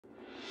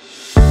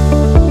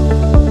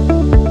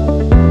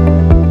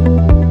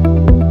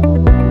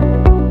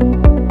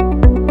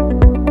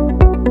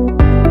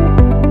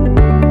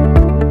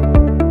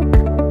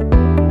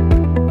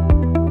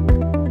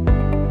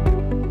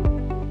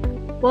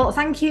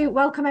Thank you.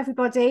 Welcome,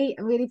 everybody.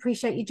 I really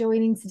appreciate you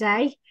joining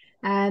today.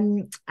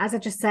 As I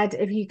just said,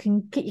 if you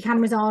can keep your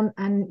cameras on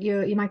and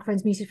your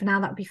microphones muted for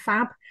now, that would be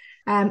fab.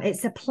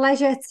 It's a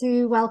pleasure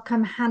to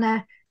welcome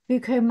Hannah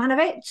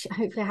Vukomanovic.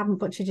 Hopefully I haven't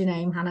butchered your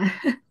name, Hannah.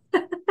 No,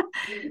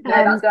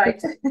 that's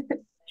right.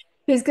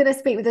 Who's going to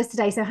speak with us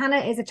today. So Hannah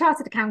is a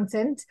chartered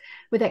accountant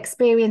with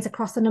experience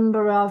across a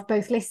number of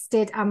both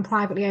listed and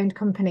privately owned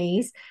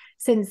companies.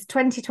 Since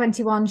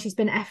 2021, she's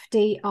been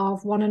FD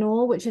of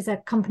One+All, which is a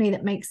company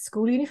that makes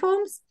school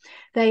uniforms.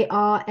 They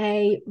are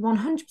a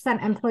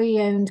 100%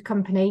 employee-owned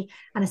company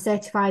and a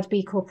certified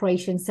B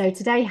Corporation. So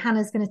today,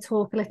 Hannah's going to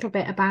talk a little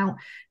bit about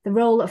the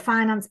role that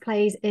finance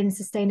plays in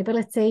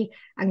sustainability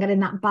and getting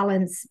that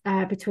balance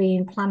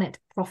between planet,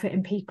 profit,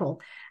 and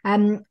people.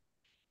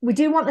 We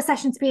do want the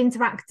session to be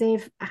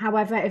interactive.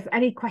 However, if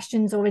any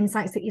questions or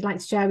insights that you'd like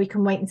to share, we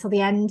can wait until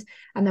the end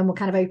and then we'll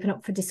kind of open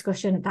up for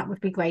discussion. That would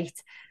be great.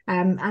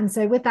 And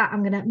so with that,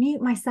 I'm going to mute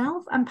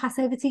myself and pass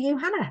over to you,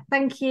 Hannah.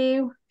 Thank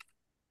you.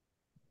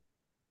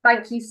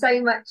 Thank you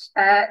so much,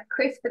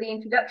 Chris, for the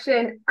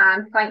introduction.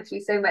 And thank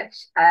you so much,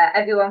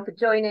 everyone, for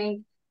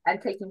joining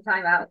and taking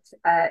time out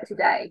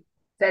today.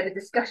 So the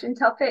discussion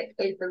topic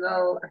is the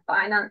role of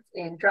finance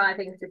in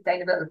driving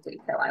sustainability.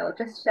 So I will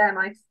just share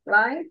my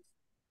slides.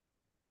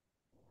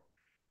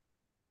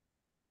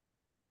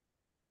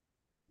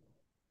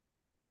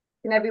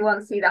 Can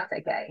everyone see that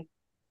okay?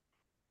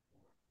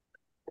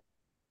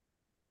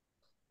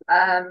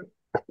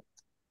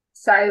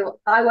 So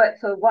I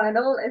work for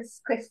One+All, as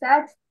Chris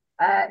said,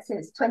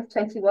 since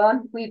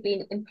 2021. We've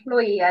been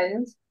employee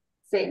owned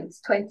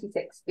since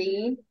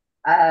 2016.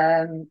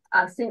 And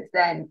since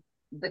then,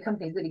 the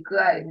company's really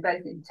grown,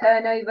 both in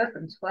turnover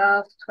from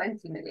 12 to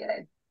 20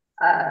 million,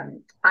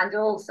 and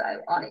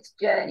also on its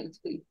journey to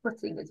be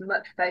putting as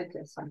much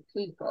focus on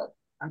people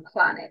and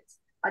planet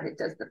as it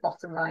does the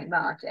bottom line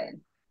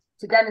margin.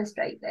 To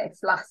demonstrate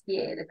this, last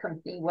year the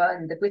company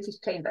won the British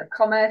Chamber of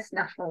Commerce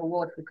National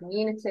Award for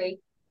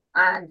Community,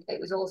 and it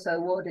was also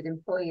awarded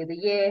Employee of the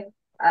Year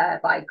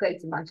by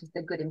Greater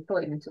Manchester Good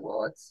Employment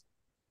Awards.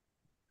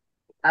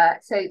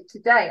 So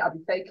today I'll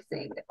be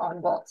focusing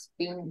on what's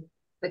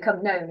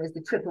become known as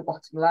the triple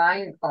bottom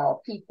line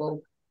of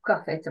people,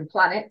 profit and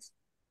planet.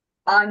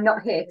 I'm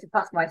not here to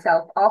pass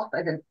myself off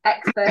as an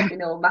expert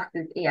in all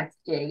matters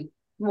ESG,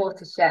 more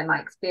to share my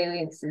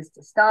experiences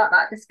to start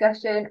that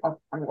discussion on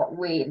what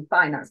we in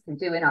finance can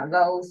do in our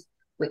roles,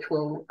 which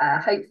will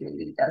hopefully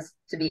lead us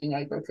to being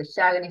able to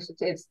share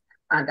initiatives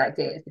and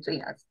ideas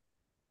between us.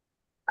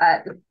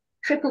 The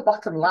triple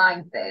bottom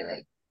line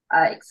theory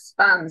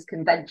expands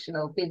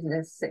conventional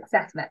business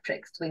success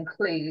metrics to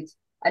include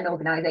an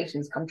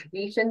organisation's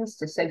contributions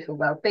to social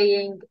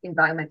well-being,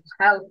 environmental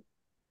health,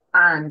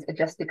 and a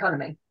just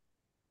economy.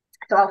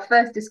 So I'll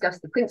first discuss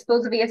the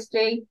principles of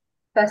ESG,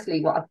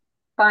 firstly what a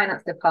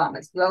finance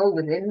department's role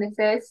within this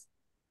is,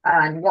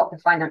 and what the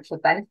financial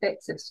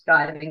benefits of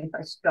striving for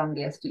a strong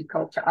ESG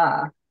culture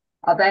are.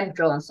 I'll then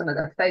draw on some of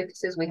the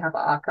focuses we have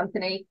at our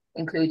company,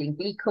 including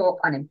B Corp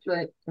and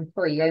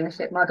employee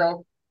ownership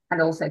model,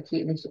 and also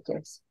key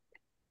initiatives.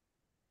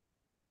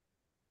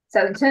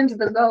 So in terms of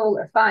the role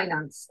of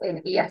finance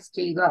in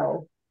ESG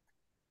role,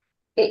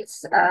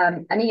 it's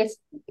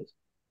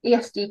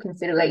ESG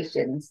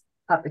considerations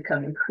have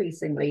become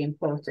increasingly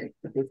important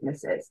for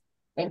businesses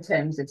in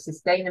terms of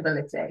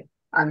sustainability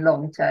and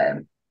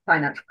long-term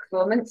financial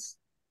performance.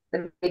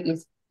 There may be a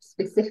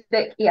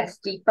specific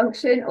ESG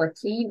function or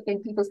team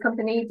in people's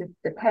companies,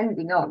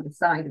 depending on the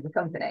size of the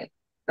company.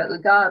 But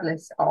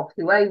regardless of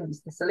who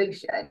owns the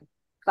solution,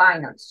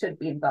 finance should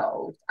be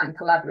involved and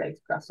collaborate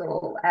across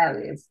all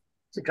areas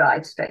to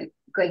drive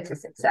greater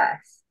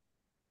success.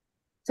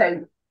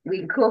 So we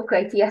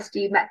incorporate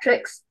ESG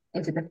metrics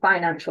into the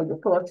financial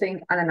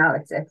reporting and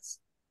analysis.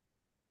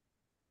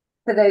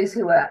 For those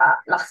who were at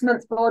last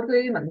month's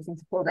boardroom and listened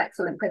to Paul's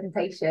excellent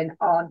presentation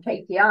on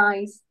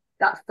KPIs,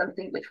 that's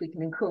something which we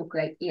can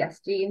incorporate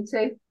ESG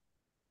into.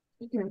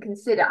 You can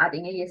consider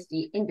adding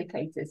ESG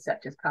indicators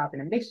such as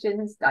carbon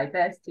emissions,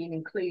 diversity and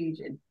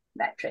inclusion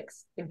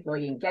metrics,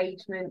 employee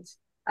engagement,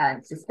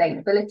 and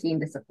sustainability in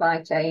the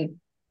supply chain,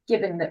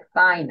 given that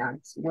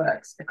finance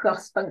works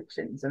across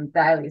functions and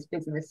various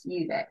business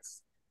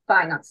units.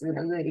 Finance is in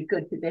a really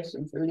good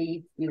position to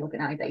lead the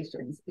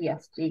organisation's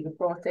ESG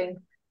reporting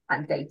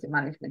and data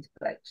management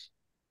approach.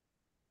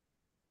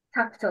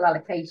 Capital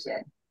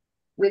allocation.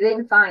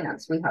 Within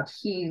finance, we have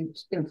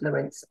huge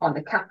influence on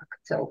the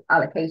capital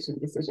allocation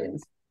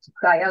decisions to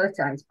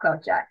prioritise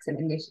projects and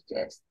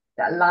initiatives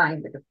that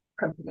align with the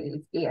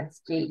company's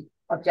ESG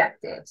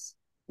objectives.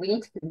 We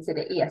need to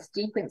consider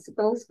ESG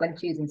principles when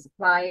choosing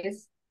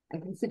suppliers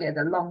and consider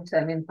the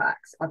long-term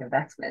impacts on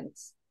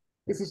investments.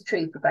 This is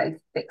true for both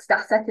fixed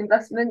asset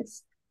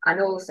investments and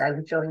also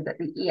ensuring that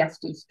the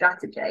ESG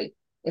strategy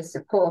is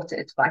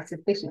supported by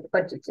sufficient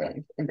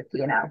budgeting in the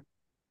P&L.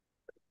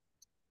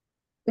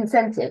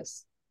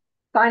 Incentives.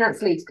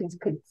 Finance leads can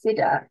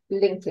consider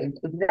linking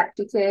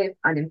executive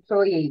and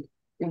employee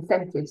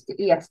incentives to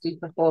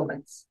ESG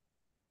performance.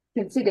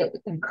 Consider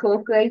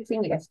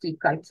incorporating ESG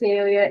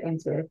criteria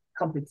into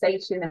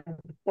compensation and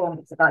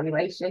performance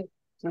evaluation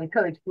to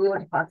encourage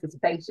broader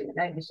participation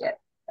and ownership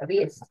of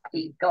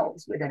ESG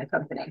goals within a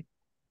company.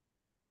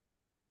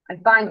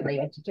 And finally,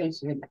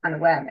 education and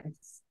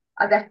awareness.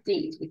 As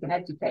FDs, we can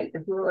educate the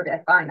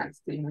broader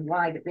finance team and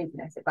wider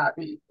business about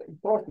the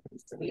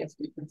importance of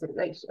ESG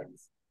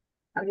considerations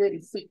and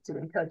really seek to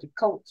encourage a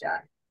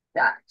culture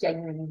that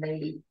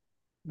genuinely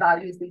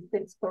values these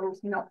principles,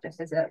 not just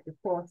as a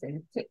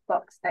reporting tick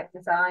box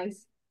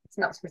exercise. It's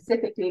not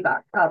specifically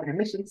about carbon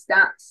emission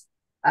stats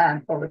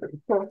or the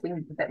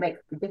reporting that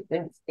makes the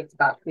difference. It's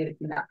about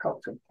creating that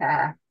culture of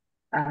care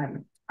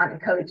and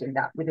encouraging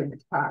that within the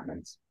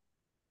department.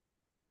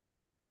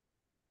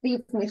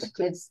 These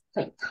initiatives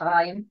take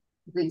time,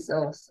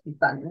 resource, and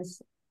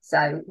funds.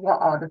 So what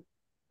are the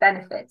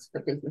benefits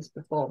for business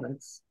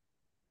performance?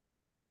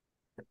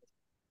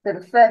 So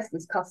the first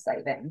is cost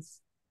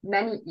savings.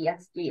 Many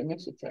ESG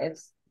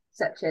initiatives,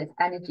 such as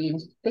energy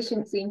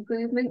efficiency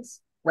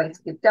improvements,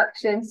 waste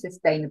reduction,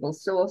 sustainable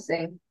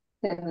sourcing,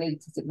 can lead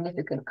to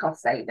significant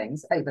cost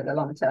savings over the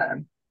long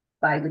term.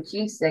 By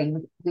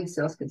reducing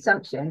resource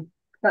consumption,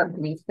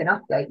 companies can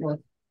operate more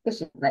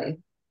efficiently,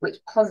 which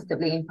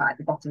positively impact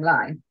the bottom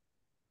line.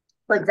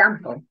 For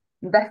example,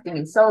 investing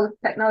in solar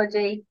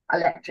technology,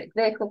 electric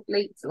vehicle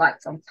fleets,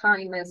 lights on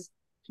timers,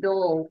 should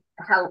all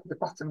help the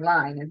bottom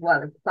line as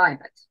well as the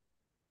climate.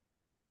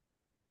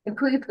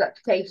 Improved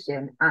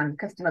reputation and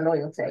customer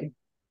loyalty.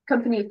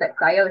 Companies that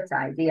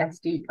prioritize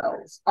ESG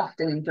goals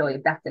often enjoy a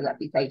better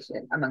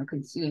reputation among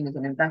consumers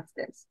and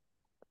investors.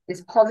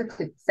 This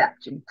positive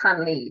perception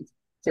can lead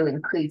to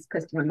increased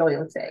customer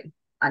loyalty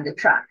and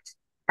attract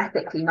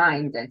ethically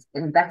minded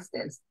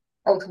investors,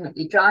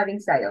 ultimately driving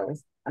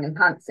sales and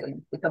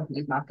enhancing the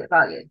company's market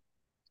value.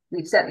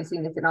 We've certainly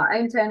seen this in our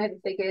own turnover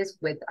figures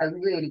with a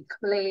really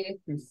clear,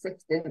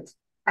 consistent,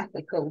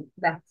 ethical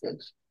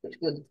message which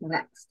really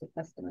connects to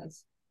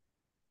customers.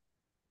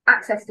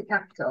 Access to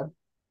capital.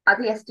 As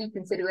ESG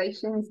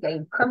considerations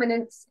gain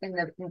prominence in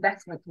the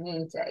investment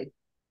community,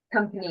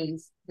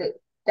 companies that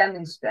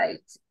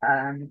demonstrate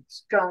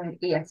strong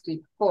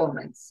ESG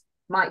performance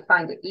might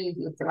find it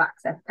easier to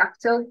access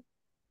capital.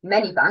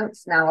 Many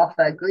banks now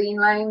offer green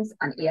loans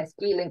and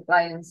ESG-linked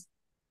loans.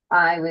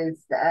 I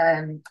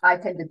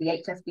attended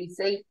the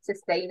HSBC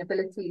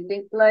Sustainability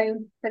Linked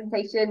Loan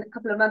presentation a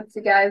couple of months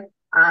ago,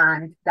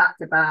 and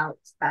that's about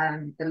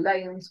the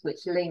loans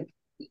which link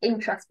the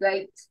interest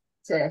rate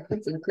to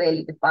hitting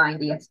clearly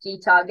defined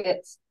ESG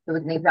targets. There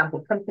was an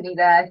example company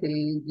there who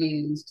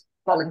used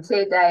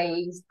volunteer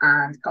days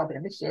and carbon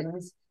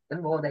emissions. The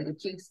more they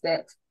reduced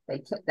it, they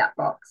ticked that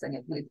box and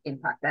it would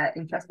impact their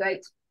interest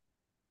rate.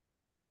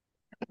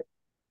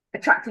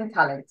 Attracting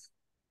talent.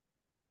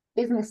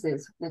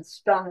 Businesses with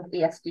strong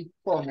ESG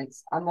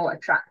performance are more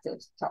attractive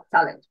to top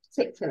talent,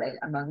 particularly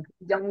among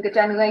younger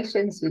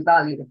generations who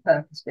value the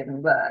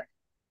purpose-driven work.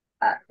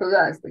 For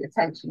us, the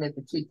retention of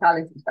the key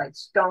talent is very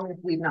strong.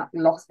 We've not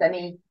lost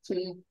any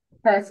key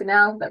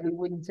personnel that we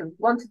wouldn't have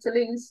wanted to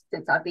lose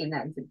since I've been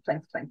there since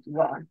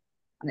 2021.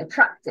 And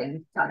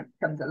attracting talent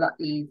becomes a lot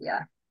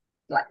easier.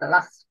 Like the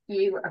last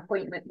few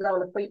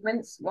role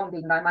appointments, one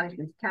being my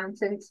management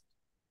accountant,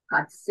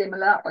 had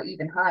similar or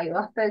even higher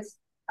offers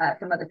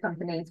from other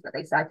companies, but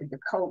they cited the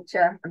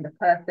culture and the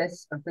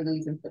purpose of the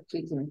reason for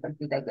choosing the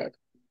company they did.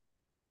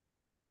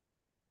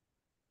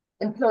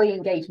 Employee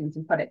engagement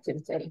and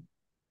productivity.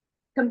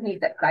 Companies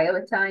that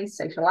prioritise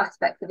social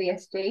aspects of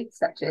ESG,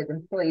 such as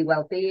employee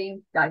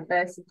well-being,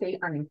 diversity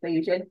and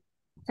inclusion,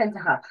 tend to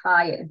have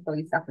higher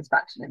employee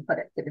satisfaction and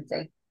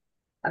productivity.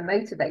 A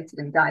motivated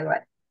and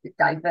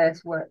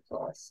diverse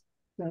workforce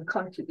can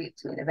contribute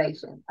to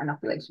innovation and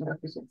operational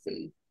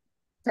efficiency,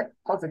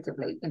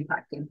 positively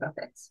impacting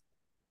profits.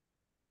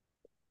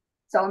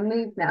 So I'll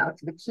move now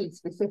to the key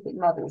specific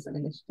models and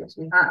initiatives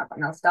we have,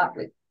 and I'll start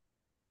with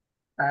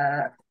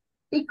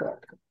B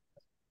Corp.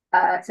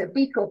 So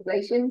B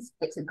Corporations,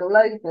 it's a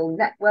global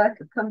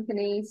network of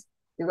companies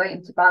who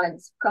aim to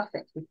balance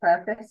profit with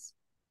purpose.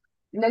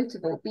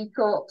 Notable B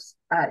Corps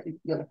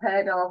you'll have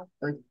heard of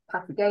are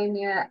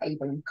Patagonia,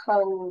 Avon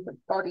Cole, The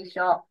Body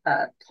Shop,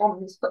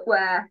 Tom's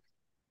Footwear.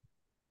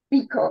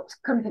 B Corp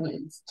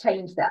companies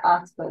change their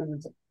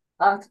articles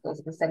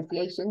of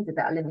association with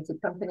that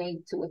limited company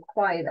to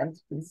require them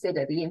to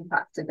consider the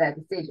impact of their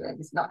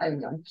decisions, not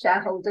only on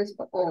shareholders,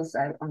 but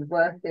also on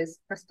workers,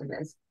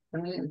 customers,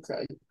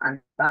 community,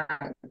 and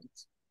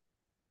environment.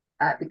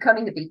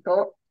 Becoming a B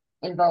Corp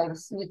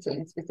involves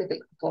meeting specific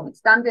performance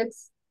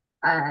standards,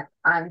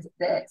 and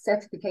the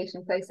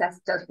certification process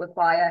does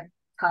require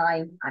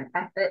time and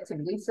effort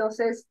and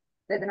resources.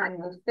 There's an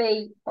annual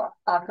fee for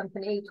our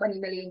company, 20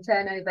 million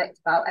turnover, it's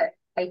about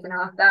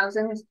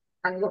 8,500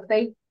 annual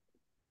fee.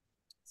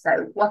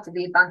 So what are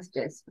the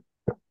advantages?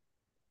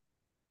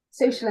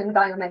 Social and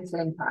environmental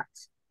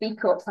impact. B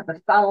Corps have a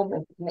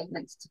formal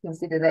commitment to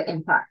consider their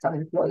impact on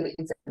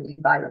employees and the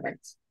environment,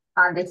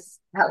 and this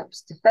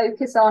helps to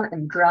focus on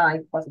and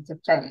drive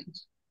positive change.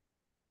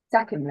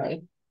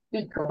 Secondly,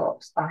 B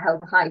Corps are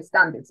held to high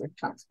standards of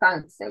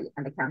transparency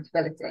and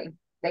accountability.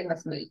 They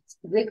must meet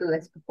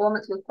rigorous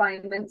performance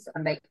requirements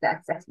and make their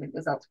assessment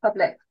results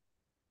public.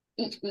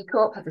 Each B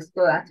Corp has a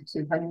score out of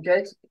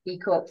 200. B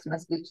Corps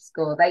must reach a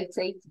score of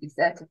 80 to be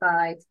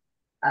certified.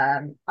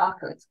 Our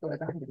current score is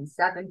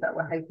 107, but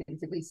we're hoping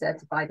to be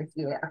certified this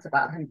year at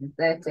about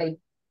 130.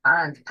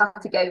 And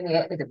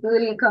Patagonia is a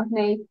brilliant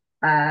company,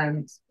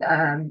 and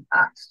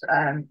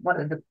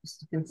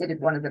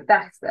considered one of the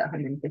best at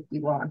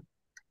 151.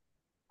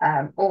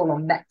 All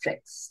on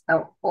metrics,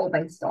 all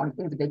based on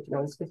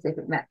individual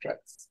specific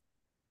metrics.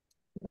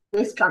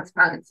 This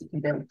transparency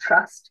can build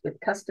trust with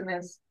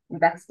customers,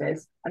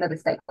 investors, and other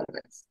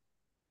stakeholders.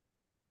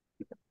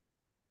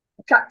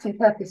 Attracting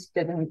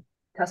purpose-driven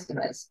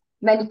customers.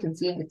 Many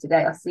consumers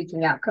today are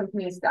seeking out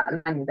companies that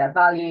align with their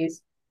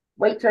values.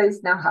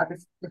 Waitrose now has a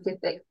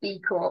specific B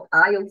Corp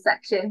aisle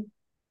section.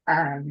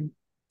 You're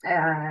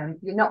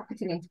not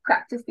putting into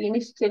practice the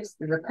initiatives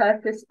for the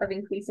purpose of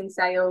increasing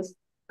sales,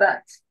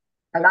 but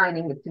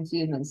aligning with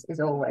consumers is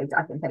always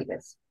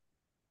advantageous.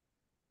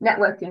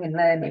 Networking and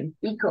learning.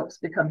 B Corps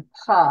become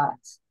part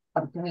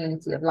of a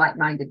community of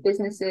like-minded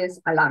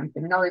businesses, allowing for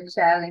knowledge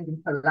sharing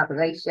and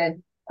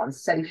collaboration on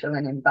social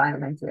and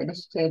environmental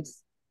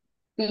initiatives.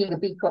 Being a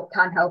B Corp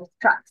can help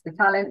attract the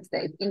talent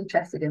that is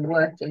interested in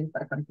working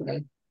for a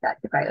company that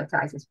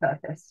prioritises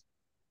purpose.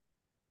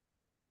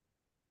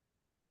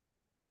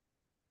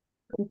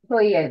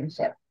 Employee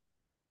ownership.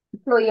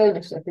 Employee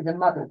ownership is a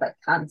model that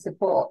can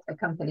support a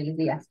company's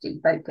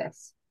ESG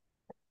focus.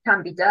 It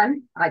can be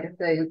done either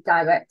through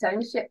direct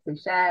ownership through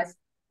shares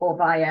or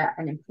via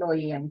an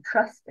employee-owned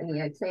trust, an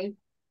EOT,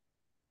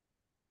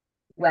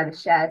 where the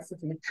shares sit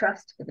in a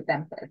trust for the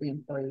benefit of the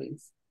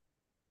employees.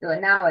 There are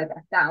now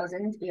over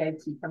 1,000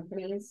 EOT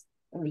companies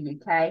in the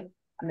UK,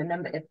 and the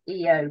number of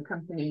EO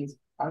companies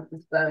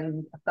is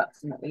growing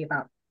approximately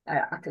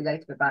at a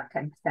rate of about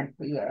 10%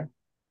 per year.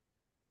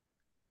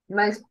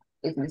 Most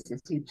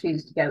businesses who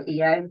choose to go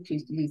EO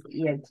choose to use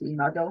the EOT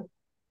model.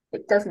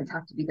 It doesn't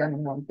have to be done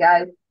in one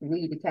go.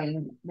 We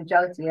became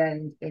majority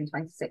owned in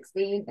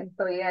 2016,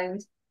 employee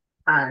owned,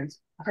 and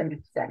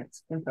 100%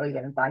 employee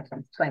owned by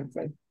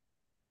 2020.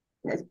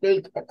 There's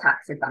big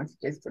tax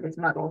advantages to this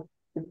model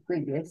with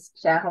previous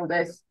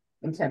shareholders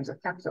in terms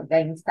of capital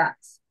gains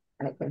tax,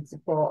 and it can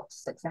support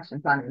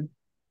succession planning.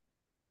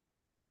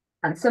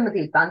 And some of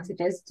the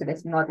advantages to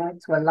this model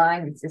to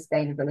align with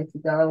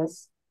sustainability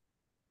goals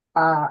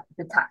are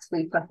the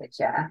tax-free profit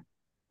share.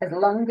 As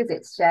long as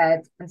it's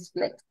shared and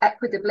split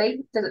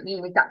equitably, doesn't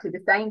mean exactly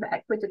the same, but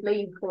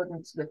equitably in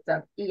accordance with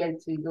the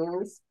EOT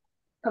rules,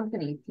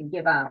 companies can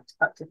give out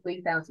up to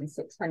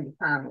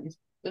 £3,600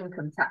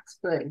 income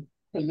tax-free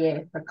per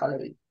year per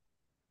colleague.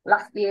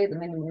 Last year, the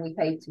minimum we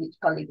paid to each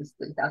colleague was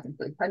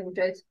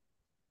 £3,300,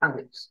 and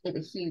which is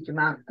a huge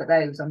amount for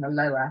those on the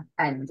lower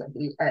end of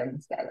the earning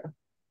scale,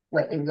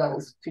 where in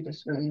roles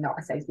traditionally not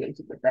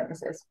associated with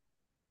bonuses.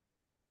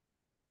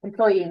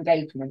 Employee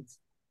engagement.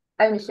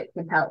 Ownership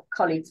can help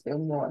colleagues feel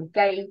more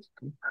engaged,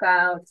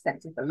 proud,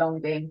 sense of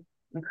belonging,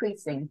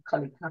 increasing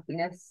colleague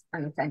happiness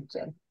and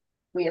retention.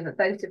 We have a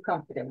vote of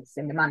confidence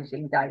in the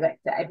managing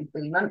director every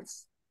 3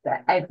 months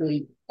that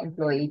every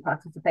employee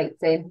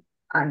participates in,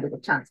 and with a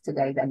chance to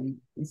raise any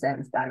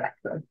concerns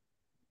directly.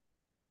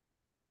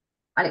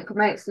 And it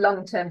promotes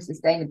long-term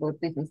sustainable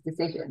business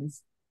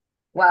decisions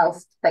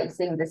whilst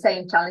facing the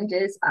same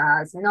challenges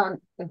as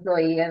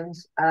non-employee owned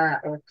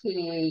or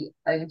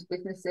PE-owned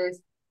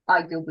businesses.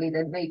 Arguably,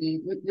 there may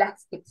be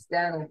less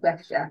external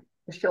pressure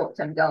for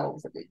short-term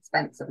goals at the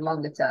expense of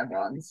longer-term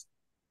ones.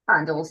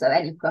 And also,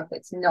 any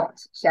profits not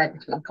shared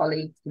between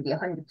colleagues can be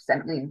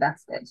 100%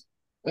 reinvested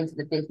into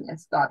the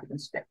business rather than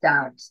stripped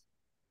out.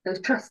 Those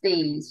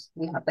trustees,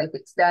 we have both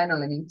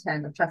external and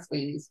internal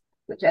trustees,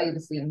 which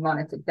oversee and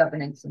monitor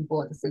governance and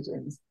board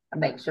decisions and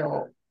make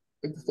sure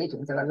the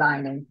decisions are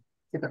aligning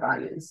to the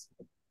values.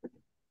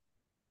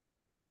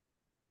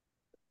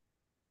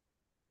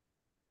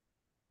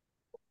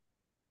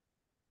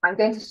 I'm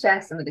going to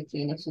share some of the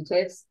key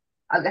initiatives.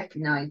 I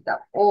recognise that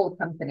all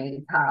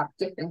companies have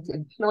different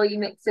employee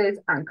mixes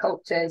and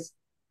cultures,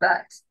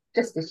 but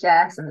just to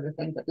share some of the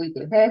things that we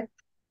do here.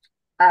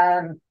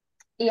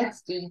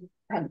 ESG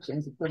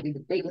pensions are probably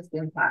the biggest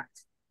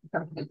impact the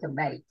company can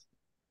make.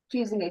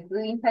 Choosing a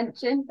green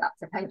pension,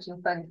 that's a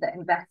pension fund that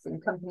invests in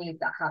companies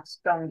that have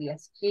strong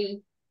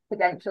ESG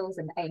credentials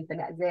and aim for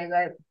net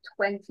zero,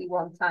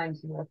 21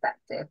 times more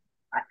effective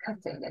at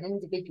cutting an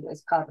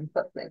individual's carbon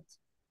footprint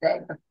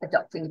than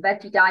adopting a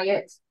veggie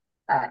diet,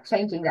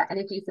 changing their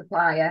energy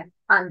supplier,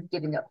 and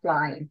giving up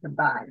flying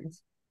combined.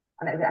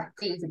 And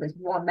there's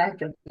one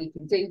measure we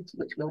can do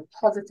which will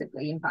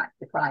positively impact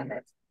the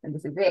climate. And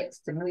this is it,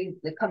 to move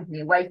the company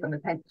away from a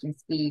pension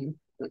scheme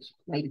which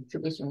maybe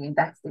traditionally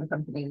invest in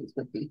companies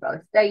with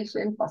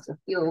deforestation, fossil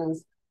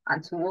fuels,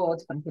 and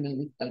towards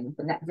companies aiming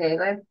for net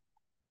zero.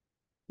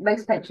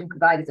 Most pension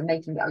providers are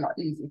making it a lot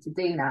easier to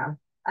do now.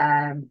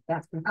 It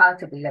has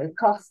comparatively low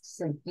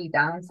costs and few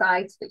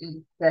downsides for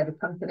either the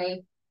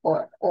company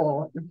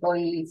or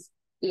employees.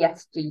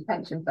 ESG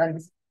pension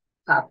funds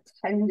have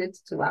tended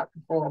to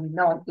outperform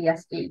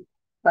non-ESG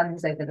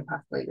funds over the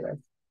past 3 years.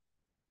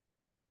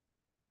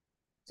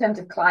 In terms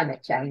of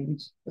climate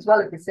change, as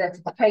well as the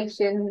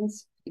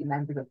certifications, be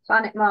members of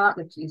Planet Mark,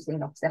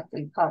 reducing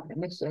offsetting carbon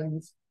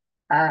emissions,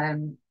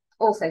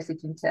 also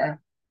seeking to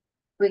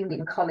bring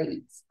in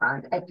colleagues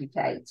and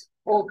educate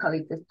all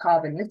colleagues as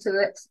carbon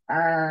literate,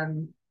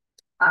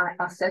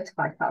 are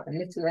certified carbon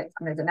literate,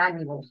 and there's an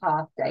annual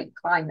half-day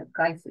climate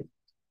crisis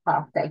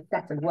half-day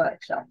set of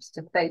workshops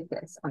to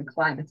focus on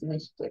climate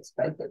initiatives,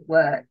 both at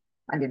work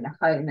and in the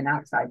home and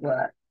outside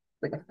work,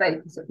 with a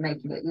focus of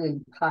making it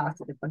really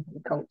part of the company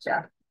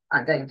culture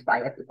and owned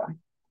by everyone.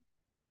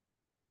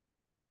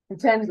 In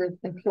terms of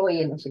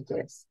employee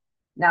initiatives,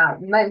 now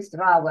most of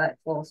our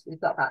workforce,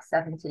 we've got about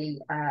 70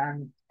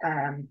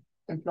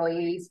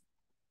 employees,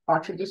 are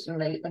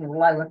traditionally in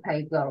lower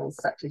paid roles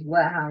such as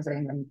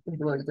warehousing and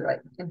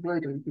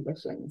embroidery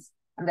positions,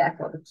 and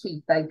therefore the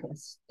key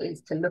focus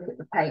is to look at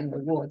the pay and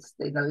rewards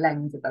through the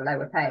lens of the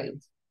lower paid.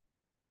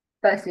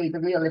 Firstly, the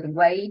real living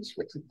wage,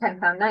 which is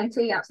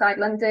 £10.90 outside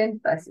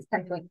London versus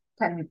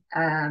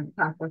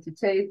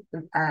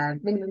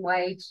 £10.42 minimum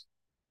wage.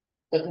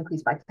 It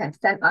increased by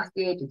 10% last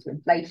year due to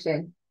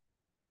inflation.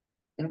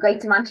 In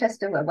Greater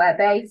Manchester, where we're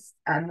based,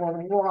 more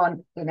than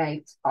 1 in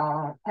 8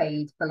 are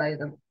paid below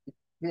the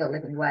real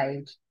living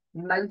wage.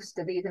 Most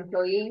of these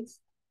employees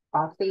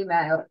are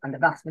female, and the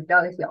vast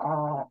majority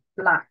are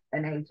Black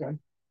and Asian.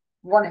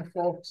 1 in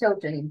 4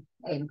 children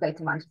in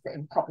Greater Manchester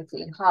in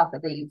poverty, and half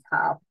of these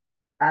have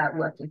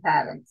working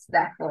parents.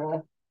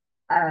 Therefore,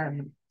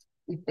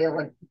 we feel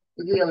like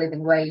the real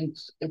living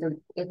wage is a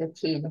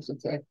key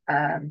initiative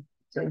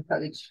to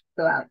encourage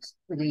throughout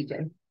the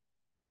region.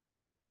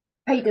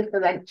 Pay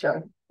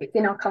differential. It's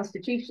in our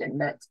constitution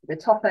that the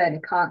top earner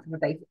can't have a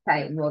basic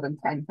pay more than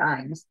 10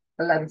 times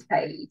the lowest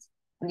paid,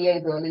 and the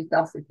overall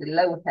ethos is the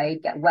lower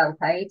paid get well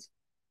paid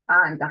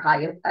and the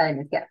higher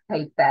earners get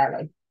paid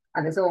fairly.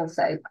 And there's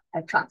also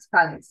a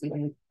transparency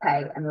in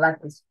pay and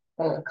levels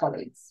for all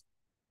colleagues.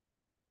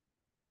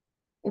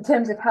 In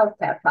terms of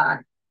healthcare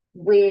plan,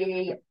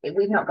 we've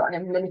not got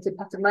an unlimited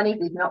pot of money.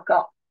 We've not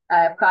got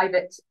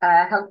private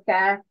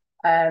healthcare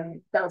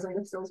bells and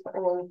whistles for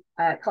all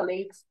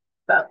colleagues,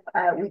 but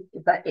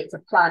it's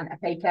a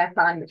pay care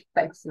plan which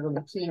focuses on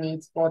the key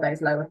needs for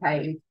those lower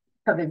paid,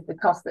 covers the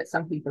costs that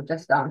some people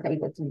just aren't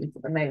able to meet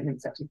at the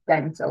moment, such as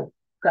dental,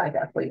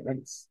 private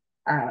appointments,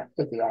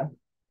 physio.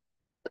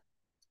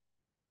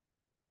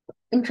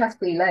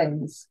 Interest-free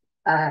loans.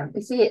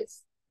 We see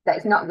that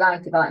it's not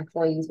right if our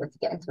employees were to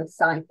get into a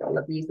cycle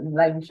of using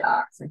loan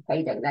sharks and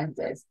payday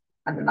lenders,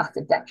 and the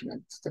massive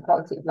detriment to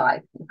quality of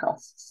life and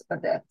costs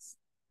of this.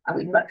 And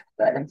we'd much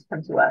prefer them to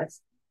come to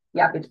us.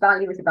 The average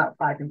value is about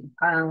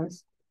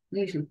 £500,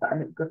 usually for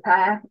a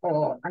repair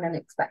or an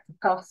unexpected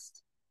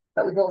cost.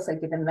 But we've also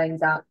given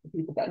loans out for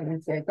people getting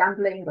into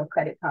gambling or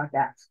credit card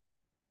debt.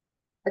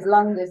 As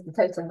long as the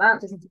total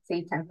amount doesn't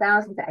exceed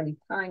 £10,000 at any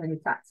time in the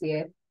tax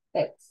year,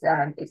 it's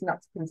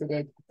not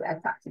considered a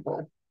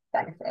taxable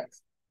benefit.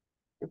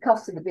 The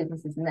cost of the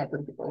business is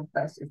negligible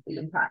versus the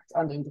impact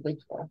on the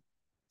individual.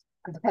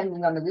 And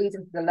depending on the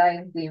reason for the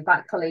loan, we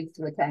invite colleagues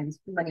to attend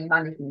money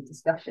management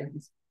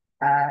discussions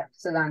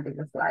surrounding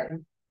this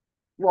loan.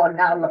 One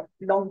now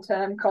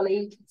long-term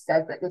colleague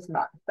says that this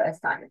marked the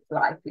first time in his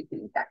life he'd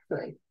been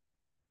debt-free.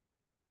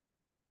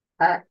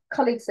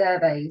 Colleague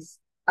surveys,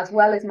 as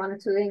well as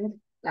monitoring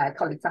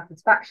colleague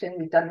satisfaction,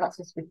 we've done lots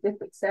of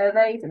specific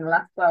surveys in the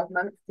last 12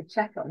 months to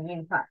check on the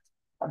impact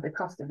of the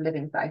cost of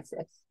living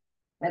crisis.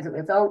 As a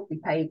result, we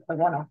paid a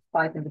one-off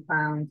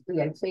 £500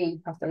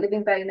 VAT cost of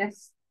living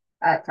bonus,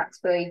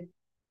 tax-free,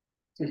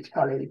 to each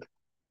colleague.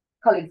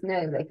 Colleagues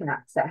know they can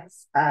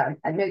access a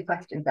no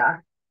questions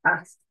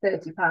asked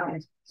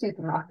 £30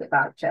 supermarket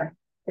voucher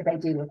if they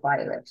do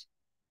require it.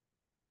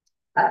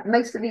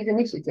 Most of these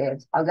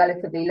initiatives are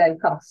relatively low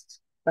cost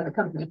from the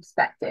company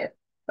perspective,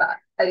 but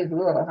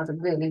overall has a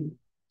really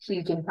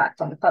huge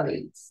impact on the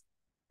colleagues.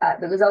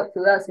 The result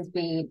for us has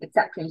been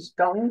exceptionally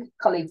strong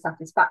colleague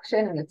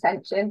satisfaction and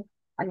retention,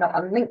 and not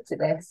unlinked to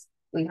this,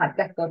 we had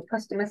record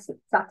customer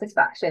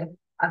satisfaction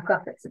and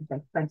profits in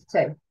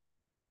 2022.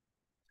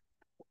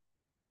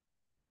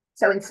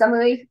 So in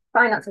summary,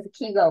 finance has a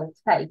key role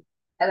to play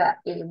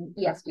in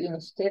ESG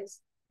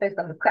initiatives, both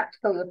on the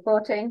practical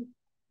reporting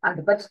and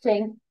the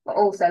budgeting, but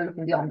also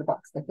looking beyond the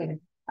box thinking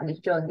and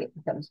ensuring it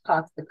becomes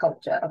part of the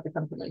culture of the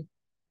company.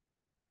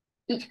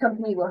 Each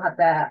company will have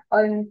their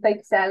own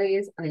focus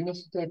areas and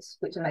initiatives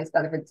which are most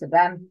relevant to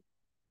them.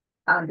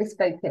 And this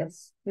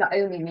focus not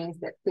only means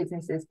that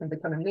businesses can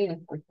become a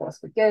meaningful force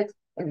for good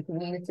in the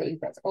community,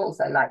 but it's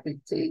also likely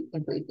to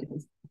improve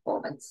business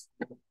performance.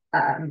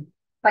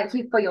 Thank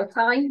you for your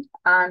time.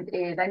 And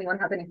if anyone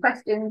has any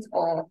questions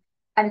or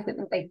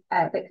anything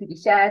that can be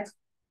shared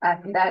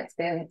from their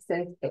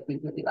experiences, it'd be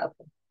really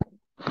welcome.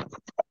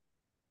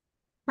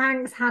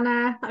 Thanks,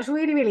 Hannah. That's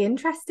really, really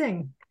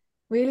interesting.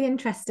 Really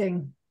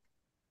interesting.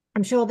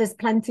 I'm sure there's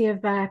plenty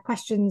of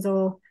questions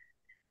or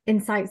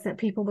insights that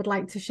people would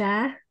like to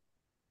share.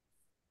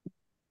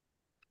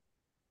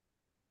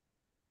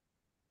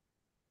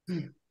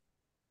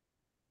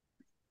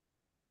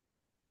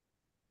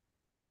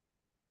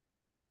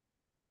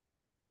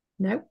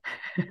 No.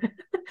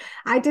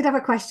 I did have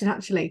a question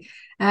actually.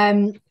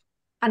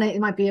 And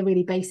it might be a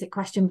really basic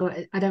question, but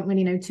I don't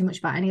really know too much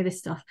about any of this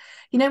stuff.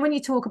 You know, when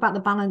you talk about the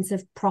balance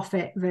of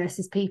profit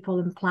versus people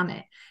and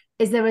planet,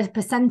 is there a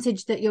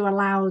percentage that you're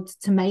allowed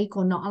to make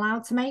or not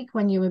allowed to make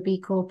when you're a B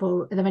Corp,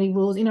 or are there any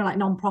rules? You know, like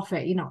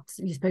non-profit, you're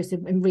supposed to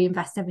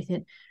reinvest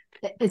everything.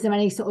 Is there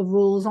any sort of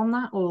rules on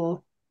that,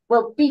 or?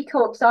 Well, B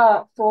Corps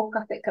are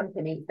for-profit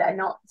companies. They're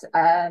not.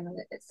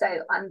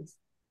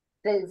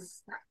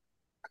 There's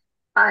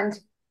and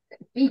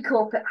B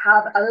Corp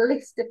have a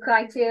list of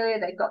criteria.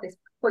 They've got this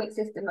point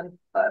system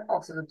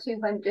of sort of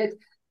 200.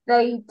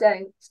 They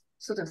don't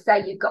sort of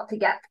say you've got to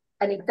get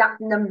an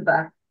exact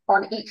number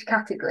on each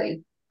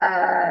category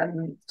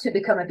to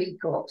become a B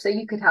Corp. So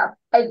you could have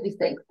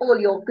everything, all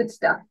your good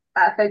stuff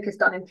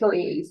focused on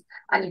employees,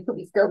 and you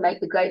probably still make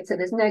the grade. So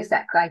there's no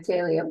set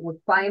criteria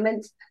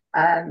requirement.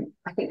 I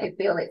think they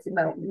feel it's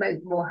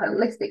more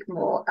holistic,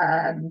 more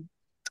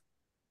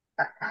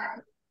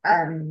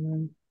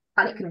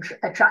and it can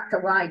attract a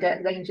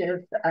wider range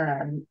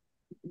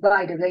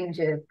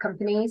of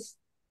companies.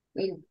 I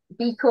mean,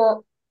 B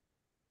Corp,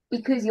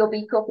 because you're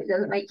B Corp, it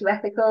doesn't make you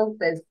ethical.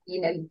 There's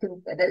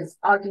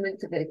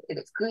arguments if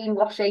it's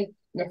greenwashing.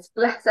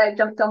 Nespresso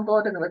jumped on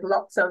board, and there was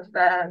lots of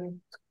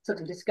sort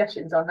of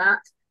discussions on that.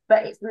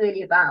 But it's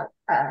really about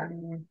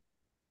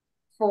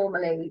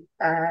formally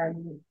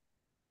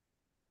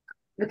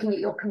looking at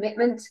your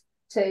commitment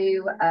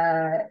to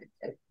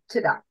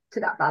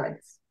that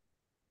balance.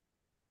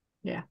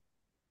 Yeah,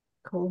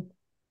 cool.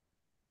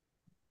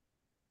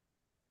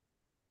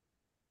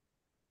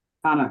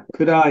 Hannah,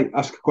 could I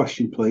ask a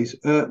question, please?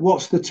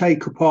 What's the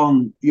take-up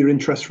on your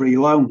interest-free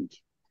loans?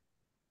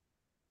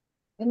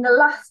 In the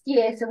last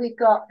year, so we've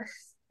got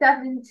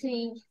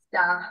 70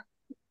 staff.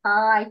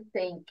 I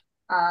think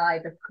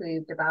I've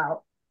approved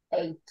about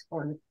 7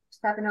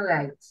 or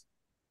 8.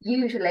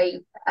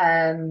 Usually,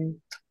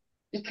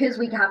 because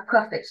we have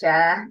profit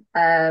share,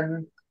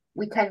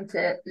 we tend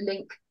to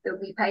link the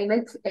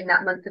repayment in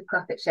that month of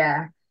profit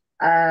share,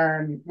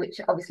 which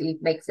obviously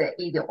makes it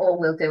either or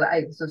we'll do it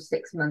over sort of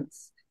 6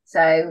 months.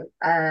 So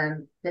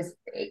it's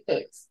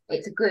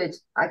a good,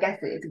 I guess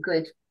it's a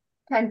good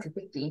 10 to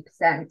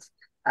 15%,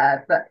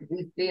 but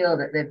we feel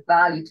that the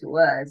value to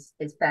us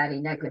is fairly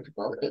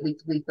negligible. We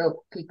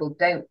feel people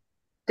don't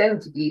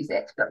abuse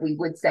it, but we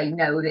would say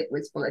no if it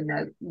was for a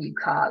new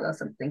car or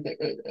something.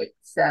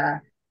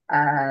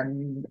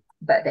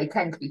 But they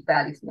tend to be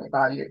fairly small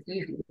value. It's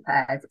usually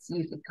repairs, it's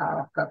usually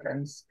car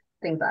problems,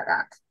 things like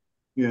that.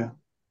 Yeah.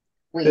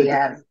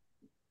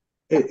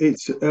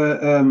 It's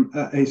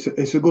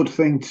a good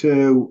thing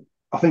to.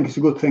 I think it's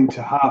a good thing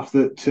to have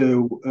that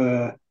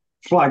to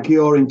flag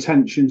your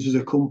intentions as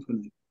a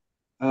company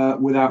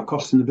without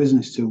costing the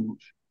business too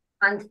much.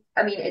 And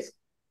I mean,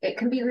 it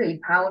can be really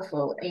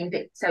powerful.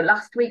 So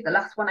last week, the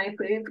last one I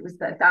approved was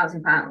for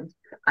 £1,000,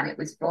 and it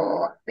was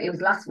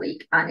last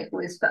week, and it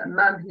was for a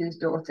mum whose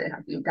daughter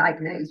had been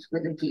diagnosed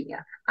with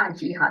leukemia, and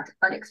she had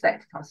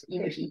unexpected costs.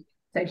 She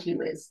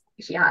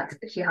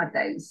had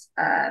those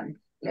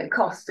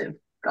costs of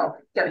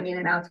going in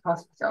and out of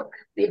hospital.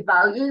 The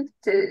value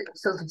to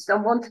sort of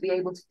someone to be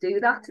able to do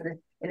that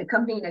in a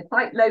company,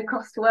 quite low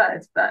cost to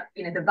us, but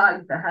the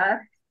value for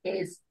her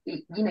is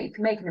it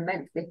can make an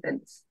immense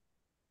difference.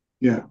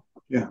 Yeah.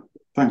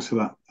 Thanks for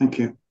that. Thank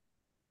you.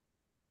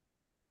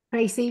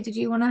 Tracy, did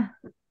you want to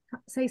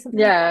say something?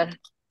 Yeah,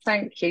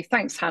 thank you.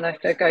 Thanks, Hannah,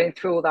 for going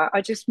through all that.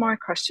 My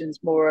question's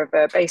more of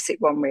a basic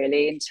one,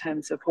 really, in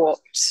terms of what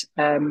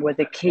were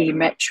the key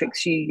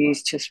metrics you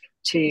used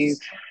to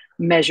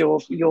measure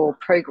your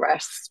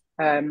progress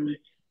on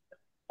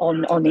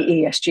the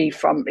ESG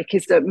front,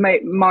 because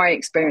my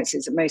experience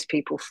is that most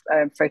people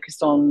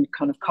focus on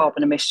kind of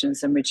carbon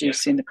emissions and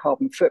reducing the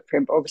carbon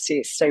footprint, but obviously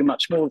it's so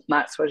much more than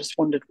that. So I just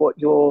wondered what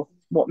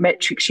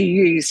metrics you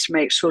use to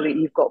make sure that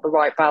you've got the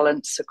right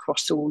balance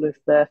across all of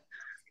the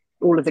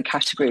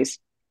categories.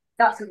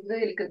 That's a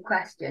really good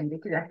question,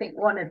 because I think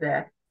one of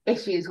the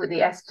issues with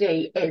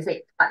ESG is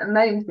at the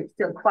moment it's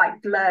still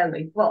quite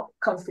blurry what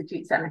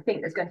constitutes, and I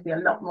think there's going to be a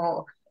lot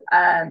more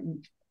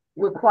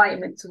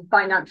requirements and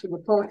financial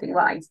reporting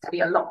wise to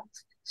be a lot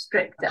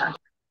stricter.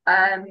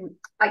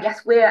 I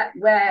guess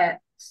we're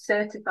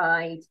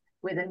certified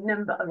with a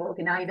number of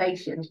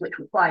organisations which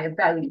require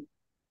very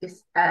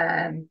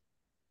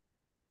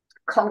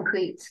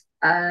concrete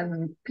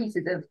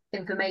pieces of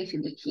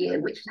information each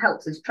year, which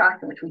helps us track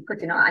and which we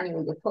put in our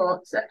annual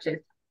reports, such as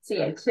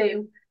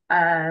CO2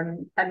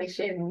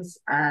 emissions.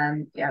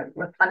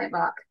 We're Planet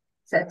Mark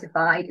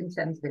certified in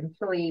terms of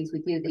employees. We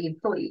do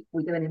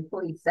an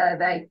employee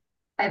survey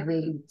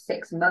every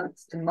 6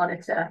 months to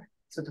monitor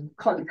sort of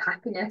colleague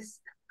happiness.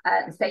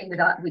 The same with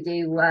that, we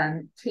do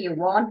tier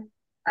 1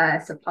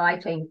 supply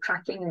chain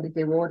tracking, and we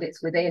do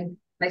audits within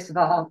most of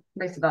our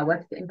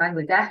work in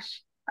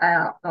Bangladesh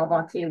of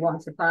our tier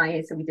 1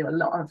 suppliers. So we do a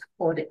lot of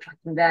audit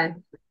tracking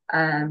then.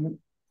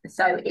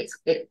 So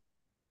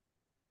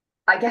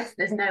I guess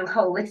there's no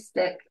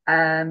holistic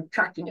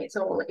tracking. It's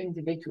all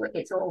individual.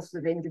 It's all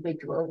sort of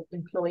individual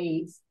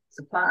employees,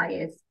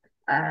 suppliers,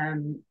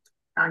 and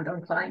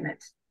on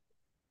climate.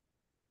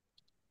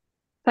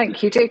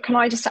 Thank you. Can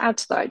I just add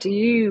to that? Do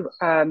you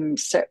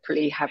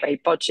separately have a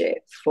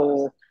budget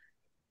for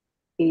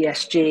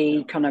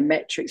ESG kind of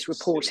metrics,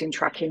 reporting,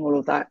 tracking, all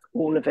of that,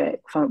 all of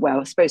it?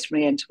 Well, I suppose from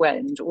the end to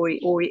end, or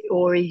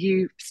are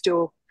you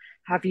still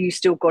have you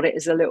still got it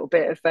as a little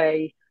bit of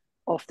a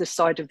off the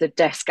side of the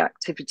desk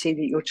activity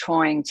that you're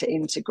trying to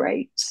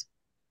integrate?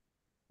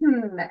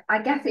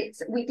 I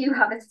guess we do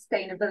have a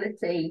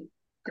sustainability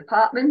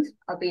department,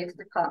 albeit a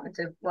department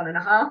of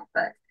 1.5,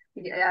 but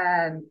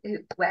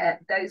where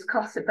those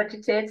costs are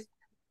budgeted.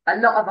 A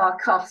lot of our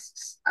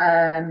costs,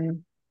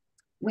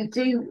 we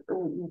do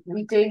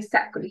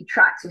separately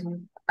track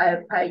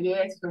per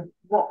year sort of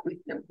what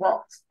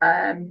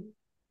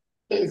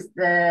is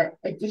the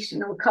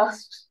additional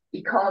cost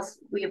because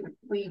of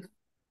the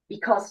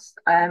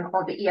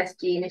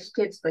ESG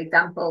initiatives. For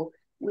example,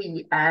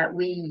 we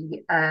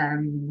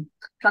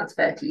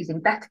transfer to using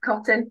better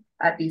cotton,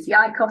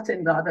 BCI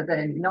cotton, rather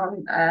than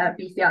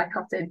non-BCI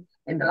cotton.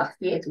 In the last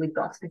years, we've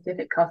got a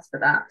specific cost for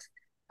that.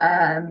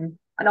 And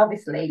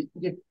obviously,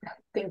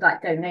 things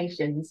like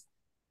donations,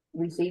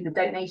 we see the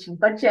donation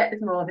budget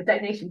as more of a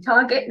donation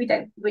target,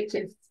 which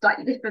is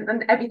slightly different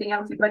than everything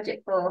else we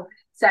budget for.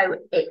 So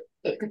it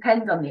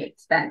depends on the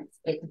expense.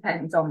 It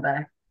depends on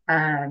the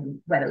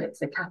whether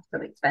it's a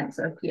capital expense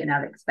or a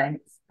P&L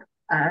expense.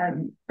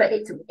 But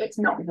it's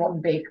not one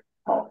big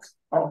pot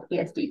of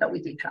ESG, but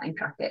we do try and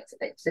track it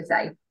to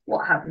say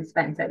what have we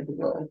spent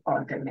overall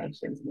on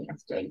donations and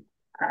ESG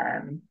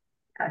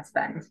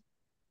spend.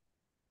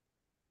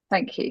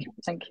 Thank you.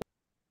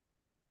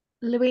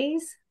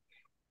 Louise?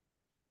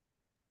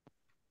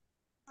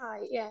 Hi,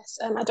 yes.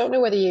 I don't know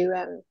whether you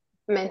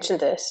mentioned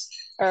this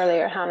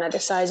earlier, Hannah, the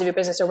size of your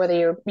business, or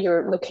whether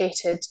you're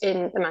located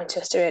in the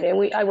Manchester area.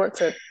 I work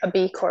for a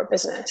B Corp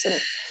business,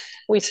 and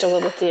we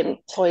struggle with the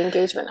employee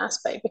engagement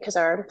aspect because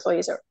our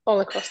employees are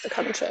all across the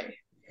country.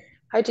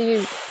 How do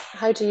you,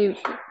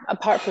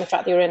 apart from the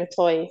fact that you're an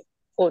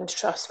employee-owned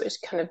trust, which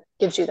kind of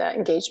gives you that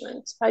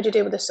engagement, how do you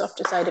deal with the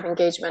softer side of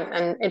engagement,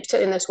 and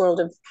particularly in this world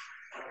of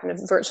kind of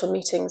virtual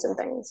meetings and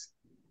things?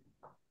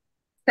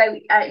 So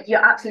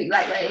you're absolutely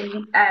right.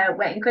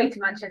 We're in Greater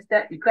Manchester.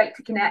 It'd be great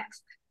to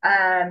connect.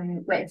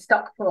 We're in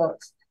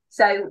Stockport.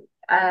 So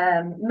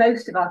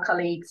most of our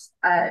colleagues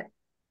are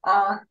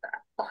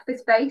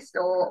office-based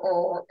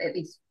or at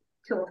least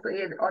 2 or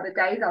 3 other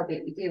days,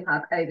 albeit we do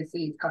have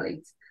overseas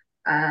colleagues.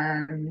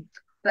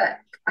 But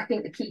I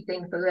think the key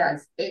thing for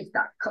us is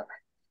that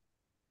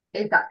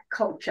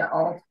culture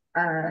of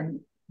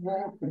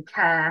warmth and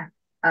care,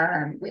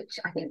 which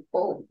I think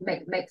all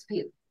makes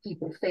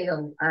people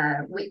feel,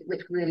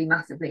 which really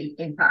massively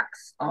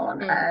impacts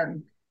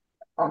on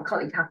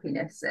colleague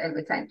happiness and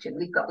retention.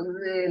 We've got to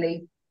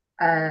really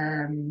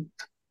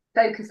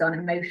focus on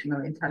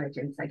emotional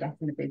intelligence, I guess,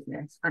 in the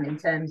business, and in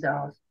terms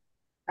of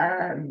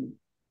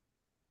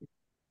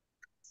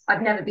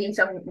I've never been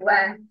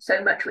somewhere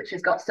so much which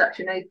has got such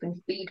an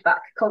open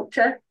feedback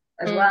culture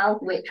as well,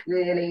 which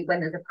really,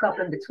 when there's a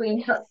problem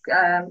between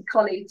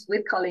colleagues,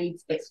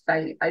 it's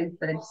very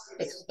open,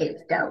 it's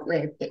dealt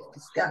with, it's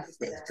discussed,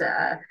 there's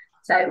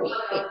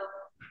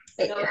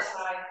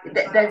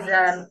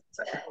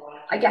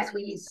I guess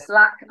we use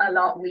Slack a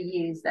lot, we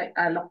use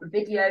a lot of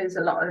videos,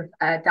 a lot of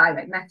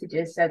direct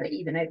messages, so that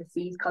even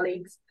overseas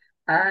colleagues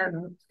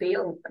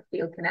feel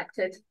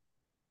connected.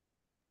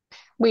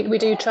 We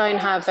do try and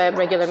have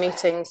regular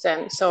meetings.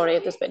 Sorry,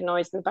 there's a bit of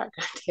noise in the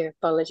background here,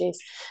 apologies.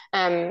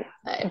 But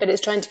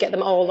it's trying to get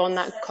them all on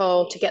that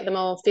call, to get them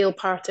all feel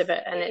part of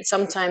it. And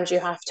sometimes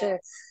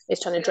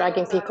it's trying to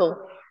dragging people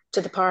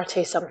to the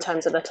party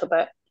sometimes a little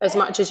bit. As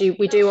much as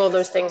we do all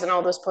those things and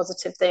all those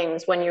positive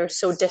things, when you're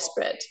so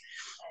disparate,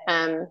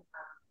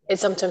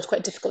 it's sometimes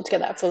quite difficult to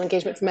get that full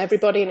engagement from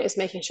everybody, and it's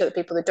making sure that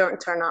people that don't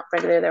turn up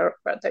regularly,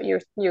 that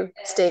you're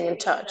staying in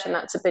touch, and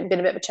that's been a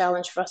bit of a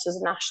challenge for us with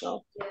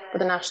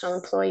a national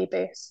employee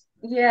base.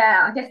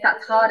 Yeah, I guess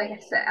that's hard. I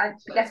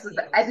guess with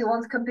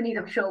everyone's companies,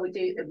 I'm sure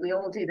we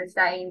all do the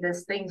same.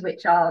 There's things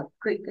which are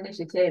group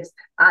initiatives,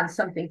 and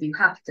some things you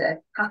have to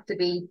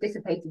be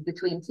dissipated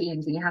between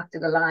teams, and you have to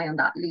rely on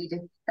that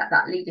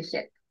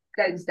leadership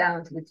goes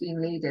down to the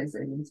team leaders,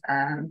 and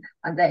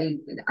they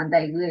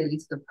really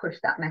sort of push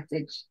that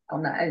message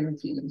on their own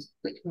teams,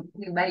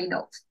 who may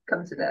not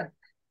come to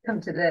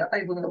the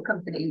overall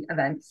company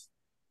events.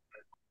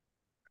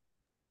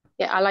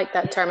 Yeah, I like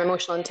that term,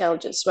 emotional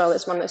intelligence, as well.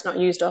 It's one that's not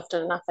used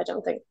often enough, I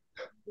don't think.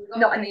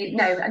 Not in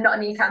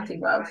the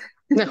accounting world.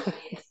 No.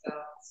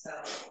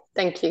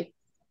 Thank you.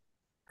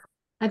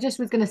 I just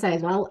was going to say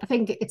as well, I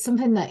think it's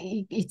something that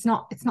it's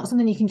not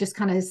something you can just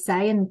kind of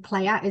say and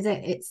play at, is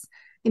it? It's,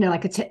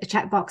 like a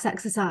checkbox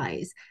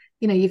exercise.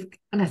 And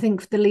I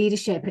think the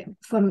leadership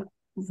from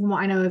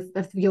what I know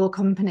of your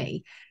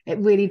company, it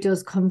really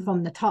does come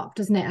from the top,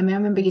 doesn't it? I mean, I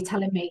remember you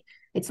telling me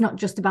it's not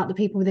just about the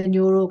people within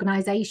your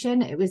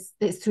organization,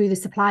 it's through the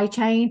supply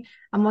chain.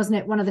 And wasn't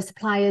it one of the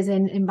suppliers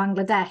in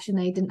Bangladesh, and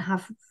they didn't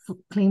have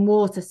clean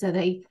water, so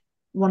they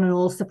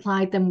One+All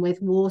supplied them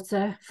with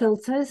water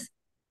filters?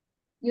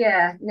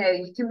 Yeah, no,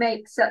 you can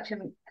make such a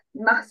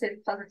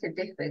massive positive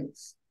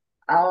difference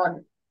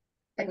on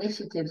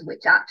initiatives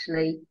which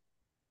actually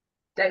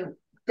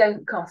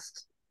don't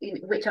cost,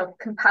 which are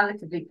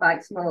comparatively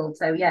quite small.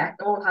 So yeah,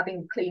 all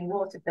having clean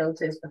water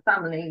filters for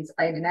families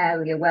in an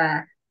area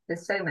where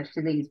there's so much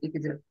to lose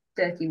because of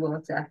dirty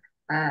water,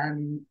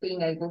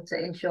 being able to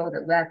ensure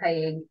that we're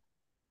paying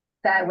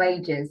fair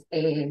wages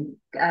in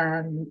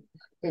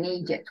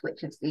Egypt,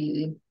 which have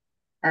seen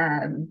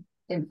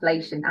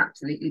inflation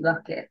absolutely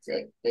rocket.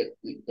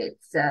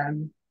 It's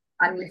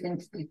I'm listening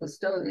to people's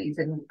stories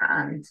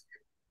and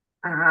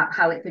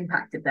how it's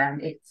impacted them.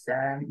 It's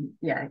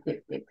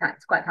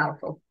it's quite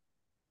powerful.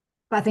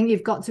 But I think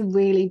you've got to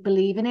really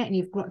believe in it, and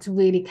you've got to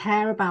really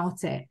care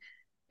about it,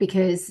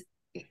 because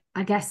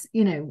I guess,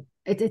 you know,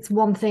 it's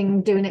one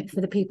thing doing it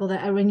for the people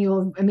that are in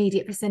your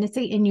immediate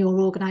vicinity, in your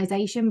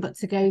organisation, but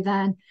to go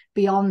then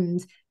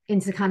beyond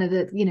into kind of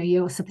the, you know,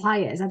 your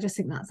suppliers, I just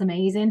think that's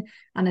amazing.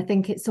 And I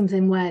think it's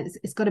something where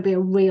it's got to be a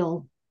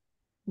real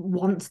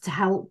want to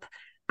help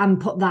and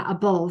put that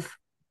above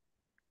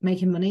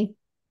making money.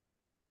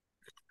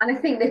 And I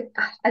think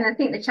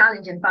the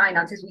challenge in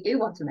finance is we do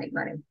want to make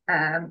money.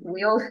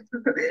 We all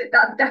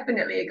that's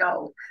definitely a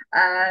goal.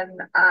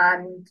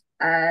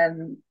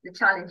 The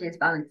challenge is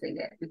balancing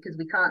it, because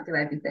we can't do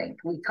everything.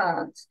 We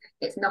can't.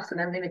 It's not an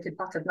unlimited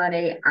pot of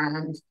money,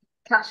 and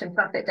cash and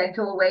profit don't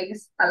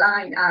always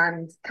align.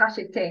 And cash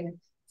is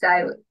king.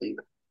 So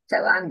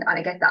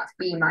I guess that's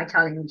been my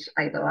challenge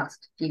over the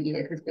last few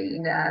years, has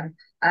been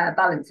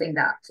balancing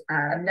that,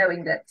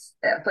 knowing that,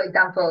 for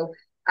example.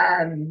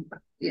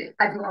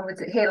 Everyone was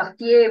here last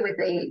year with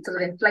the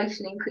sort of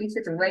inflation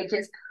increases and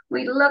wages.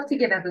 We'd love to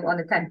give everyone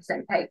a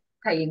 10% pay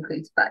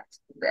increase, but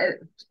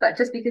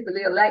just because the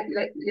real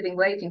living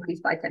wage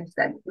increased by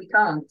 10%, we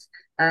can't.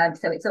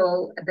 So it's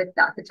all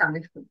that's the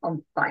challenge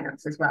on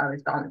finance as well,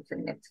 is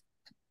balancing it.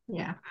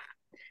 Yeah,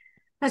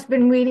 that's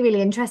been really,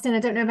 really interesting. I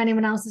don't know if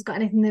anyone else has got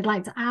anything they'd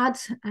like to add.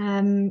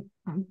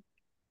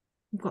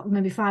 We've got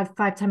maybe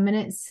 5-10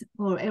 minutes,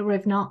 or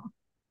if not,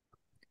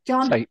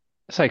 John.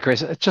 Sorry,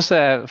 Chris, just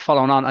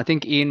following on, I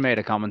think Ian made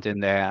a comment in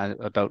there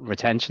about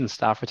retention,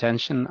 staff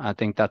retention. I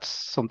think that's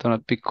something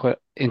I'd be quite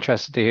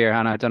interested to hear.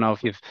 And I don't know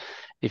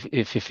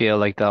if you feel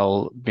like the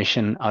whole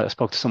mission, I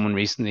spoke to someone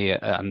recently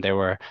and they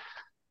were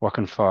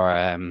working for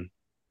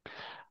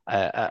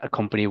a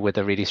company with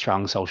a really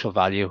strong social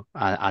value,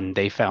 and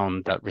they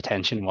found that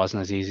retention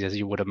wasn't as easy as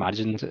you would have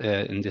imagined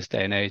in this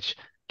day and age,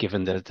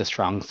 given the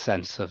strong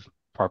sense of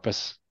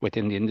purpose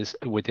within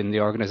the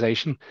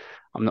organization.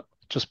 I'm not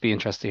just be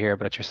interested to hear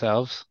about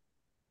yourselves.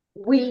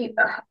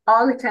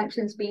 Our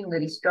retention's been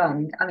really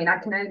strong. I mean, I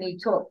can only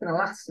talk for the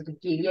last sort of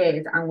few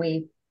years, and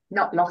we've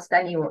not lost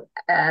any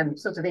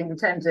sort of in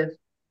terms of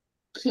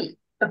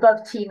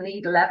above team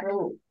leader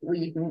level.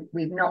 We've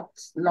not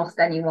lost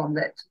anyone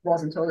that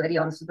wasn't already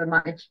on sort of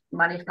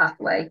managed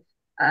pathway.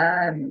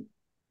 And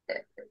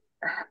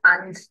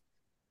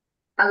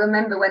I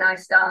remember when I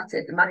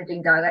started, the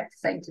managing director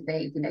saying to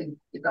me, you know,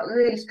 you've got a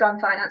really strong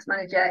finance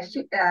manager.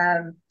 She'll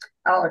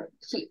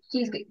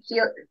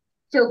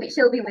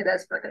be with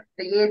us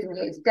for years and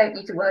years. You don't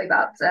need to worry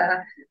about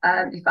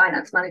your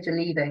finance manager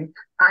leaving.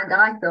 And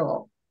I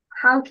thought,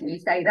 how can you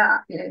say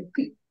that? You know,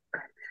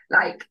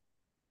 like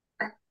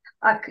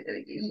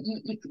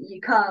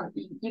you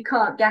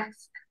can't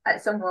guess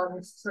at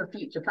someone's sort of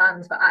future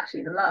plans, but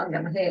actually the longer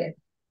I'm here,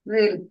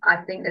 really, I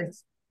think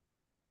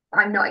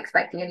I'm not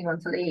expecting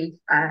anyone to leave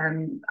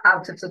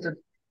out of sort of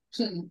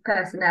key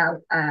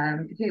personnel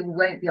who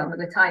won't be on the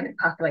retirement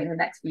pathway in the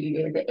next few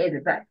years. It is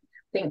about, I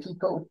think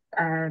people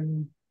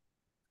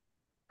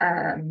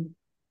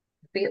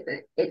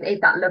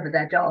it's that love of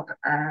their job,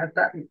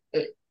 but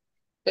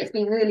it's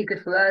been really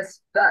good for us.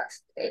 But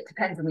it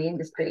depends on the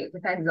industry. It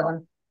depends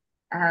on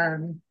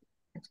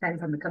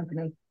the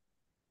company.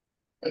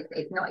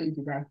 It's not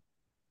easy there.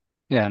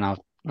 Yeah, no,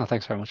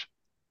 thanks very much.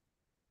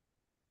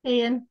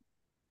 Ian.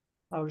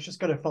 I was just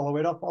going to follow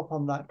it up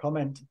on that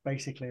comment,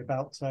 basically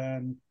about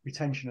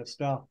retention of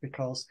staff,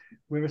 because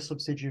we're a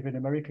subsidiary of an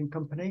American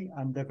company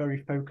and they're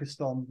very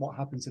focused on what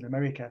happens in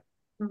America.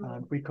 Mm-hmm.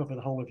 And we cover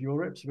the whole of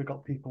Europe, so we've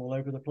got people all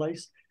over the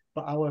place.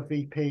 But our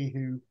VP,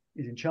 who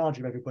is in charge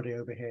of everybody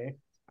over here,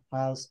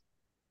 has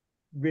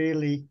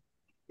really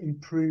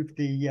improved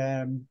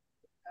the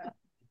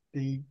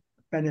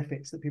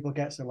benefits that people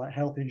get, so like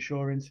health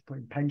insurance,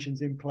 putting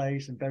pensions in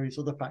place and various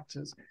other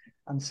factors.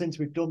 And since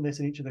we've done this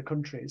in each of the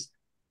countries,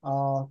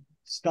 our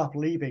staff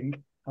leaving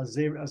has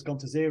gone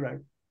to zero.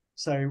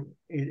 So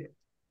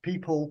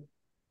people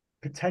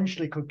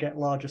potentially could get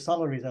larger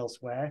salaries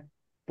elsewhere,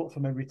 but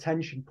from a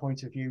retention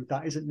point of view,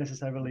 that isn't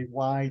necessarily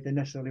why they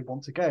necessarily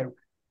want to go.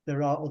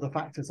 There are other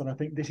factors, and I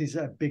think this is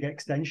a big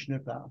extension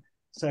of that.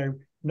 So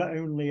not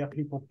only are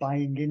people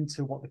buying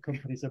into what the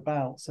company's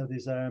about, so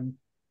there's a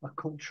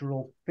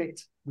cultural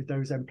fit with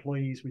those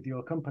employees, with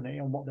your company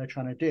and what they're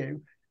trying to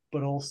do,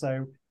 but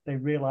also they're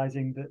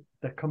realizing that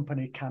the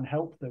company can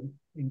help them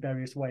in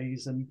various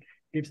ways and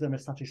gives them a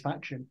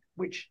satisfaction,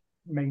 which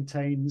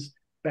maintains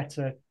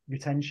better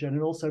retention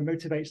and also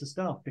motivates the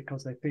staff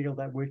because they feel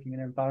they're working in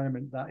an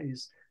environment that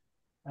is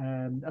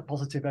a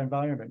positive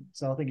environment.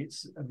 So I think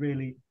it's a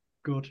really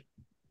good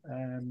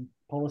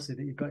policy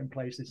that you've got in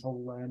place, this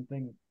whole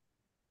thing?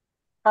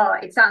 Oh,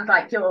 it sounds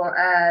like your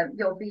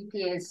VP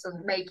is sort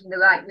of making the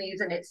right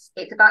moves, and it's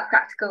about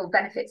practical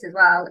benefits as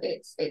well.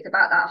 It's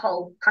about that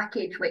whole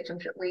package, which I'm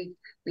sure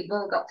we've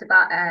all got to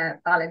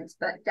balance,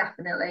 but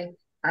definitely.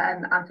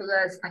 And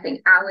for us, I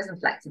think hours and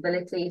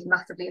flexibility is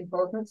massively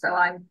important. So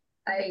I'm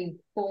a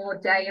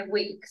 4-day a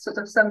week, sort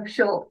of some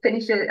short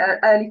finish,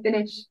 early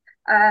finish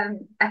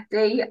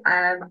FD,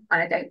 and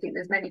I don't think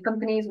there's many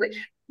companies which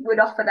would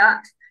offer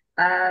that.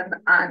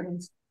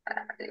 And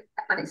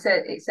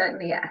it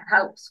certainly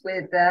helps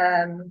with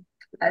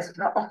sort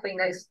of offering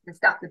the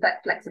staff the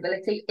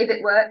flexibility. If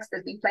it works,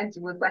 there's been plenty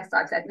of requests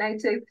I've said no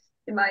to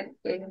in my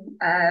team.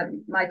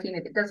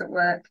 If it doesn't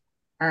work,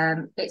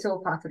 it's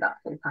all part of that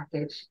full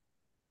package.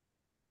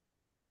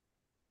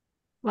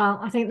 Well,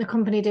 I think the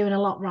company are doing a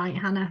lot right,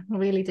 Hannah. I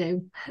really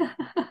do.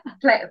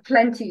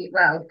 Plenty.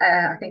 Well,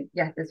 I think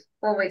there's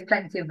always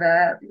plenty of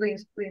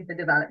room for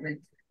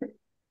development.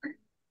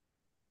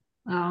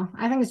 Oh,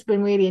 I think it's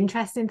been really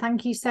interesting.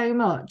 Thank you so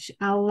much.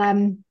 I'll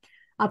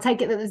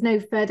take it that there's no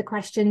further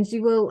questions.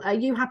 Are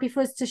you happy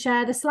for us to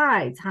share the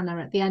slides, Hannah,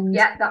 at the end?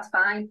 Yeah, that's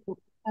fine.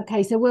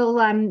 Okay, so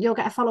you'll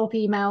get a follow-up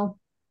email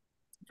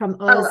from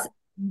us.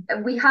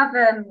 We have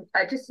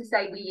just to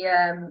say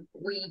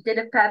we did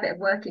a fair bit of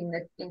work in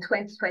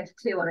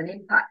 2022 on an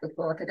impact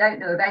report. I don't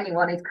know if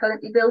anyone is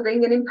currently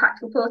building an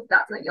impact report.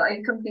 That's what your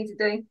own companies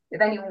are doing.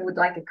 If anyone would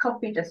like a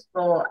copy just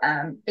for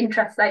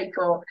interest sake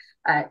or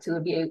to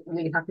review,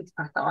 really happy to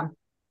pass that on.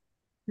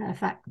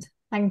 Perfect.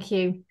 Thank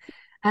you.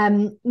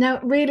 No,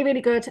 really,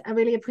 really good. I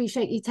really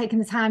appreciate you taking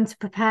the time to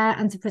prepare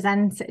and to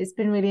present. It's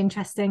been really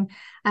interesting.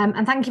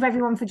 And thank you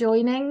everyone for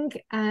joining.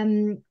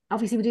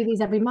 Obviously we do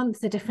these every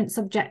month, a different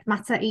subject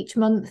matter each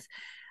month.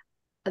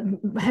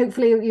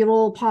 Hopefully you're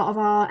all part of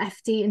our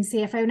FD and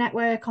CFO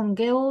network on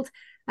Guild.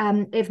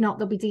 If not,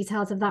 there'll be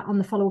details of that on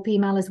the follow-up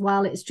email as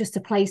well. It's just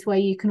a place where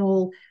you can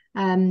all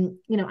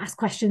ask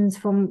questions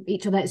from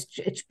each other.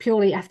 It's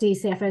purely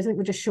FD, CFOs. I think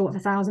we're just short of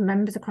 1,000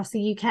 members across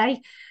the UK.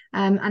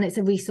 And it's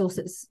a resource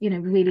that's,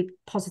 really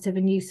positive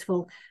and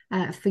useful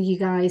for you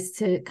guys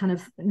to kind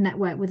of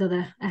network with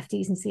other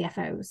FDs and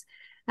CFOs.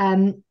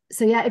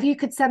 So yeah, if you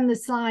could send the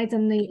slides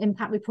and the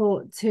impact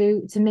report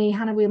to me,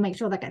 Hannah, we'll make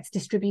sure that gets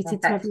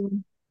distributed to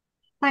everyone.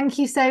 Thank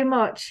you so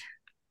much.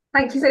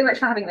 Thank you so much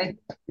for having me.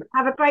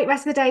 Have a great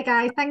rest of the day,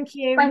 guys. Thank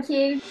you. Thank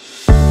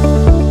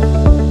you.